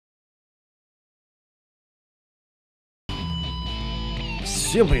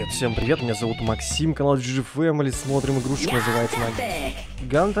Всем привет, меня зовут Максим, канал GG Family, смотрим игрушечку, называется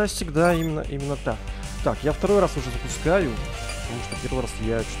Guntastic, да, именно так. Так, я второй раз уже запускаю, потому что первый раз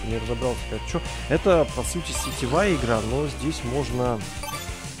я что-то не разобрался, как что. Это, по сути, сетевая игра, но здесь можно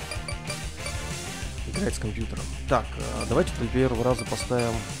играть с компьютером. Так, давайте для первого раза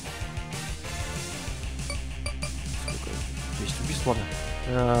поставим... Сколько? 10 убийств, ладно.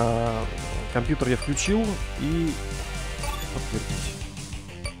 Компьютер я включил и... Подтвердить.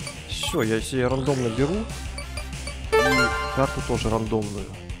 Все, я себе рандомно беру. И карту тоже рандомную.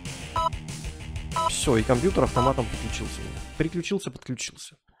 Все, и компьютер автоматом подключился. Подключился.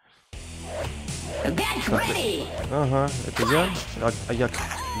 Так, ага, это я. Я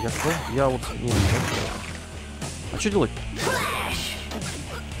кто? Я вот... Не, а что делать?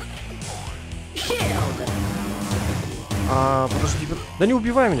 Подожди. Да не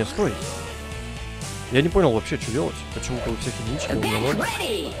убивай меня, стой. Я не понял вообще, что делать. Почему-то у всех единички, у меня 0.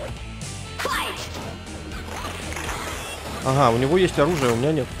 Ага, у него есть оружие, у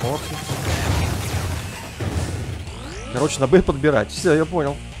меня нет. Молодцы. Короче, на Б подбирать. Все, я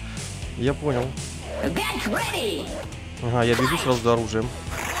понял. Ага, я бегу сразу за оружием.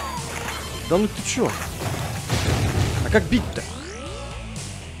 Да ну ты чё? А как бить-то?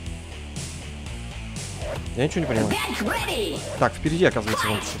 Я ничего не понимаю. Так, впереди, оказывается,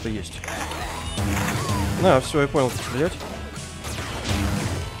 вон что-то есть. Все, я понял, как стрелять.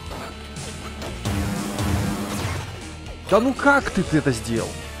 Да ну как ты это сделал?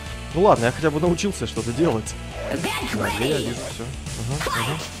 Ну ладно, я хотя бы научился что-то делать. Да, я вижу все.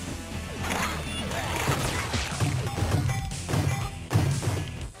 Ага.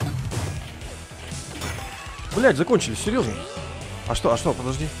 Блять, закончились, серьезно? А что,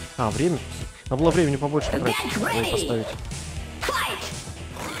 подожди. Время. Надо было времени побольше потратить. Поставить.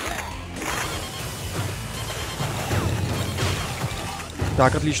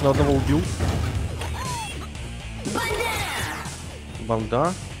 Так, отлично, одного убил.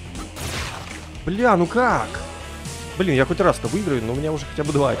 Банда. Бля, ну как? Блин, я хоть раз-то выиграю, но у меня уже хотя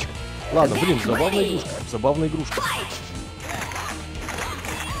бы 2 очка. Ладно, блин, забавная игрушка.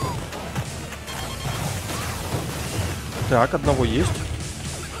 Так, одного есть.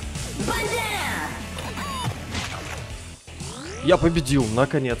 Я победил,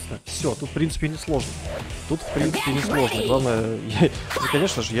 наконец-то. Все, тут в принципе не сложно. Главное,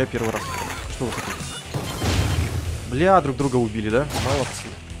 конечно же, я первый раз. Что вы хотите? Бля, друг друга убили, да? Молодцы.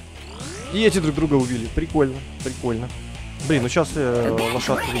 И эти друг друга убили. Прикольно. Блин, ну сейчас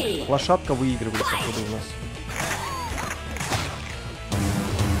лошадка выигрывает, походу,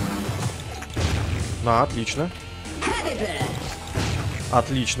 у нас.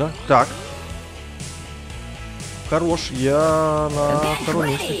 Отлично. Так. Хорош, я на втором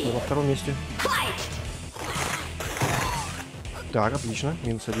месте. Так, отлично.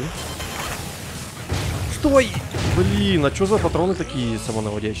 -1. Стой! Блин, а что за патроны такие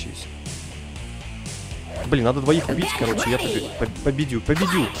самонаводящиеся? Блин, надо 2 убить, короче, я победю.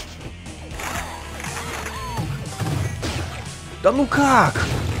 Да ну как?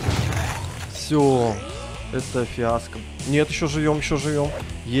 Все, это фиаско. Нет, еще живем.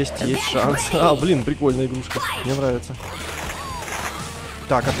 Есть шанс. Блин, прикольная игрушка. Мне нравится.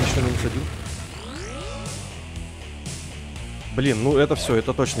 Так, отлично, -1. Блин, ну это все,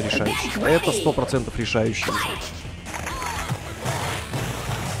 это точно решающий. Это 100% решающий уже.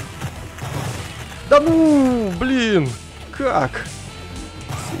 Да ну, блин, как?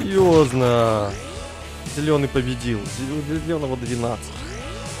 Серьезно. Зеленый победил. Зеленого 12.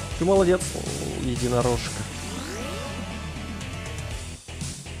 Ты молодец, единорожка.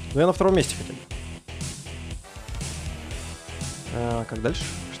 Ну я на втором месте хотя бы. Как дальше?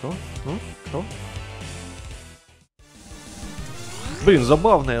 Что? Кто? Блин,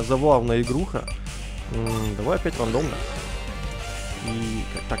 забавная игруха. Давай опять рандомно. И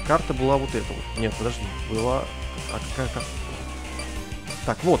так, карта была вот эта вот. Нет, подожди, была... А какая карта?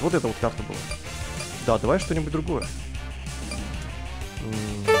 Так, вот эта вот карта была. Да, давай что-нибудь другое.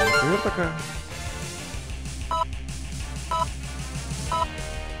 Например, такая.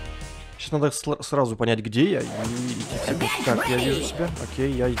 Сейчас надо сразу понять, где я. Так, я вижу себя.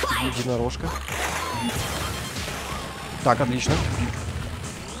 Окей, я единорожка. Так, отлично.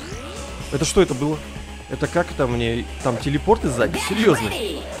 Это что это было? Это как это мне... Там телепорты сзади? Серьезно?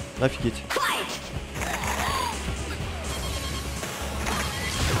 Офигеть.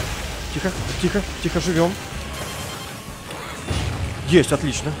 Тихо, живем. Есть,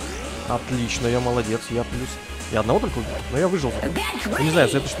 отлично. Отлично, я молодец, я плюс. Я одного только убил, но я выжил. Я не знаю,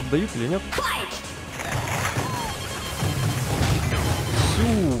 за это что-то дают или нет.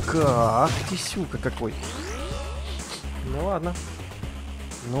 Сюка, ах ты сюка какой. Ну ладно.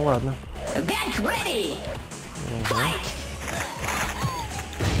 Ну ладно. Угу.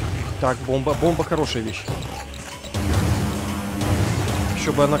 Так, бомба. Бомба хорошая вещь.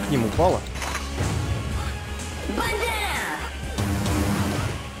 Еще бы она к ним упала.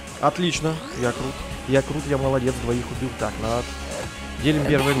 Отлично. Я крут. Я крут, я молодец. Двоих убил. Так, надо. Делим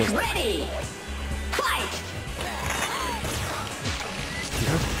первое место.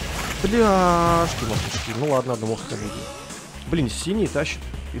 Бляшки, матушки. Ну ладно, одного хотя бы. Блин, синий тащит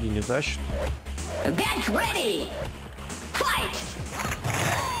или не тащит?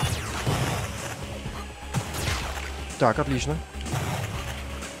 Так, отлично.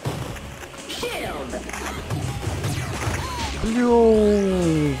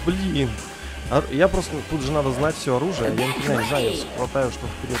 Блин. Я просто... Тут же надо знать все оружие. Я никогда не знаю. Я хватаю, что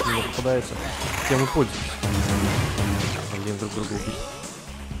вперед мне попадается. Тем и пользуюсь. Блин, друг друга убить.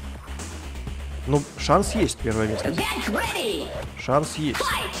 Ну, шанс есть, первое место. Шанс есть.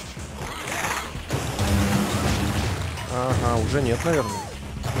 Ага, уже нет, наверное.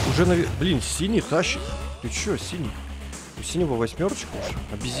 Уже, блин, синий тащит. Ты чё, синий? У синего восьмерочка уж.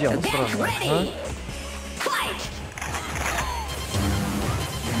 Обезьяна странная. А?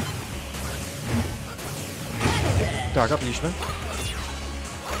 Так, отлично.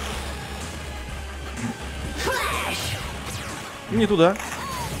 Не туда.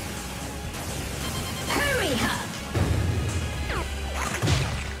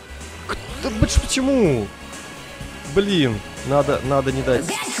 Да почему? Блин, надо не дать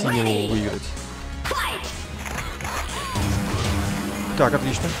синему выиграть. Так,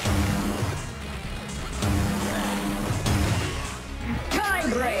 отлично.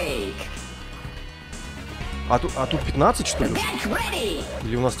 А тут 15, что ли?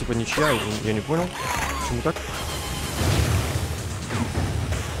 Или у нас типа ничья? Я не понял. Почему так?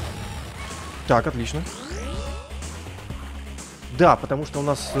 Так, отлично. Да, потому что у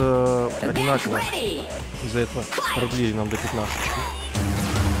нас одинаково. Из-за этого продлили нам до 15.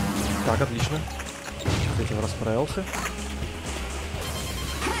 Так, отлично. С этим расправился.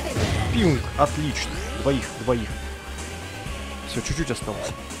 Пинг, отлично. Двоих. Все, чуть-чуть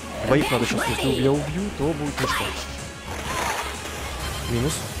осталось. Двоих надо сейчас, если я убью, то будет ништяк.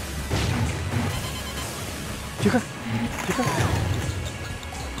 Минус. Тихо.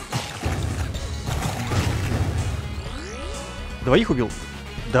 Двоих убил?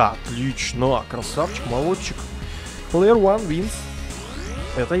 Да, отлично. Красавчик, молодчик. Player one wins.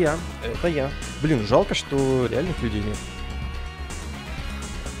 Это я. Блин, жалко, что реальных людей нет.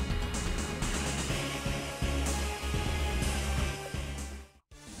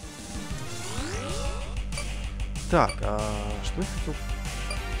 Так, что я хотел?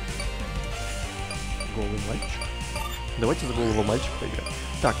 Голый мальчик. Давайте за голого мальчика поиграем.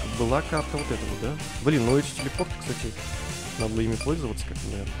 Так, была карта вот этого, да? Блин, ну эти телепорты, кстати, надо было ими пользоваться как-то,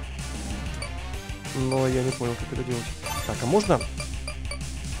 наверное. Но я не понял, как это делать. Так, а можно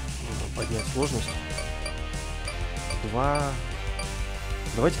поднять сложность? 2.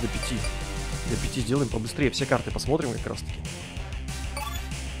 Давайте до 5. До 5 сделаем побыстрее. Все карты посмотрим как раз таки.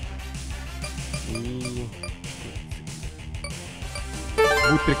 И...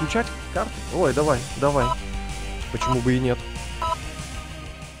 Будет переключать карты? Ой, давай. Почему бы и нет?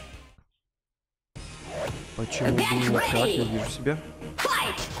 Почему бы и нет? Так, я вижу себя.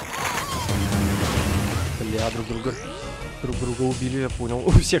 Бля, друг друга убили, я понял.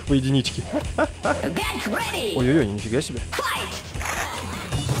 У всех по единичке. Ой-ой-ой, нифига себе.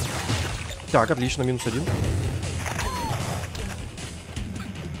 Так, отлично, -1.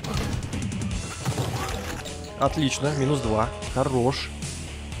 Отлично, -2. Хорош.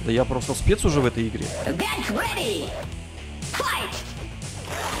 Да я просто спец уже в этой игре.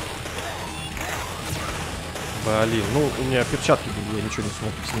 Блин, ну у меня перчатки были, я ничего не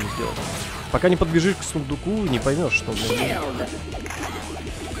смог с ними сделать. Пока не подбежишь к сундуку, не поймешь, что мне делать.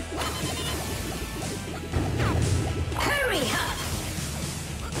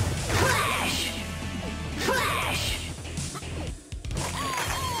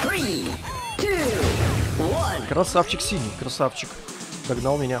 Красавчик синий, красавчик.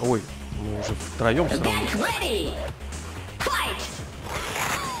 Догнал меня. Ой, мы уже втроем сравнили.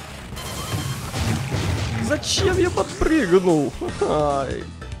 Зачем я подпрыгнул? Ай,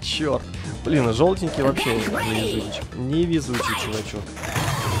 черт. Блин, а желтенький вообще невезучий. Невезучий чувачок.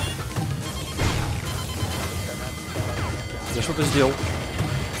 Я что-то сделал.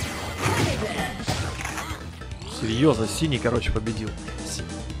 Серьезно, синий, короче, победил.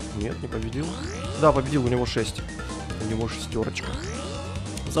 Нет, не победил. Да, победил, у него 6. У него 6.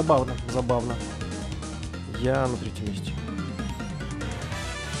 Забавно. Я на 3-м месте.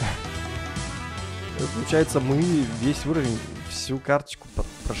 Получается, мы весь уровень, всю карточку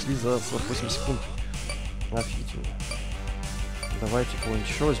прошли за 48 секунд. Офигительно. Давайте кого-нибудь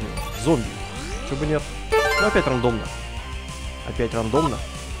еще возьмем. Зомби. Чего бы нет. Ну, опять рандомно. Опять рандомно.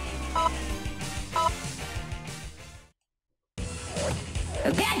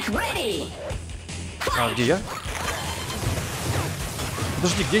 А, где я?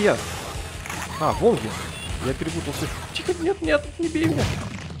 Подожди, где я? А, вон я. Я перепутался. Тихо, нет, нет, не бей меня.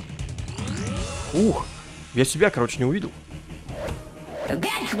 Ух, я себя, короче, не увидел.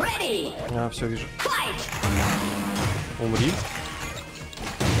 А, все, вижу. Умри.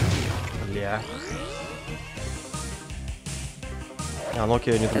 Бля. А, ну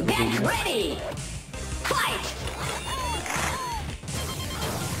окей, они друг друга убили.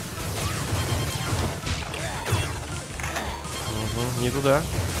 Угу, не туда.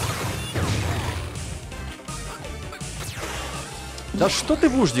 Да что ты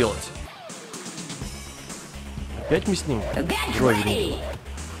будешь делать? Опять мы с ним героя видим.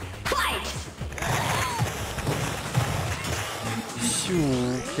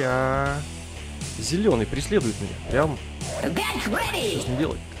 Сюка. Зеленый преследует меня. Прям. Что с ним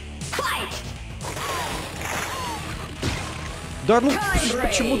делать? Да ну,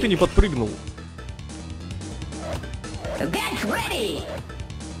 почему ты не подпрыгнул?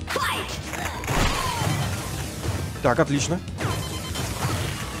 Так, отлично.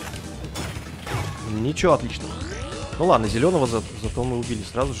 Ничего, отлично. Ну ладно, зеленого зато мы убили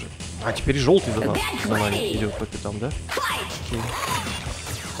сразу же. А теперь желтый за нами идет по пятам, да? Окей.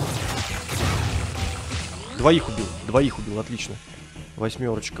 Двоих убил, отлично.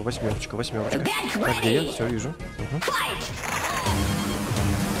 Восьмерочка. Так, где я? Все, вижу. Угу.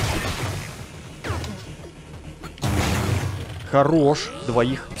 Хорош,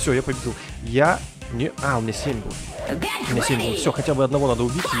 двоих. Все, я победил. Я не... А, у меня 7 было. У меня 7 было. Все, хотя бы одного надо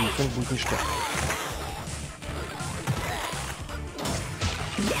убить, и все будет ништяк.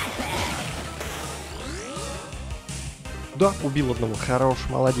 Да, убил одного. Хорош,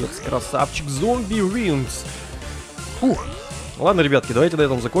 молодец, красавчик. Зомби wins. Фух. Ладно, ребятки, давайте на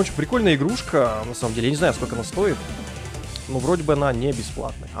этом закончим. Прикольная игрушка, на самом деле. Я не знаю, сколько она стоит. Но вроде бы она не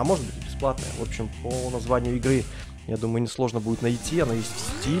бесплатная. А может быть и бесплатная. В общем, по названию игры, я думаю, несложно будет найти. Она есть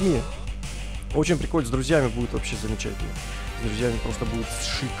в Стиме. Очень прикольно. С друзьями будет вообще замечательно. С друзьями просто будет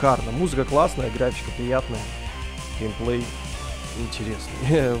шикарно. Музыка классная, графика приятная. Геймплей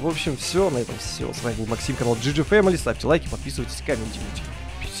интересный. В общем, все. На этом все. С вами был Максим, канал GG Family. Ставьте лайки, подписывайтесь, комментируйте.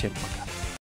 Всем пока.